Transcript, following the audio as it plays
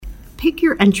pick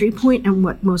your entry point and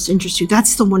what most interests you.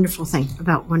 That's the wonderful thing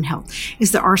about One Health,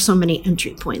 is there are so many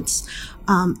entry points,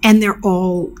 and they're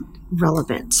all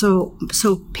relevant. So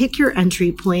pick your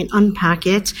entry point, unpack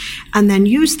it, and then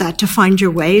use that to find your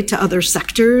way to other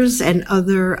sectors and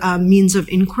other means of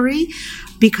inquiry.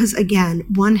 Because again,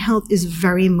 One Health is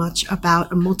very much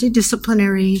about a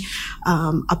multidisciplinary,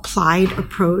 applied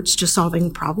approach to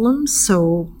solving problems.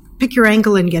 So pick your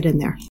angle and get in there.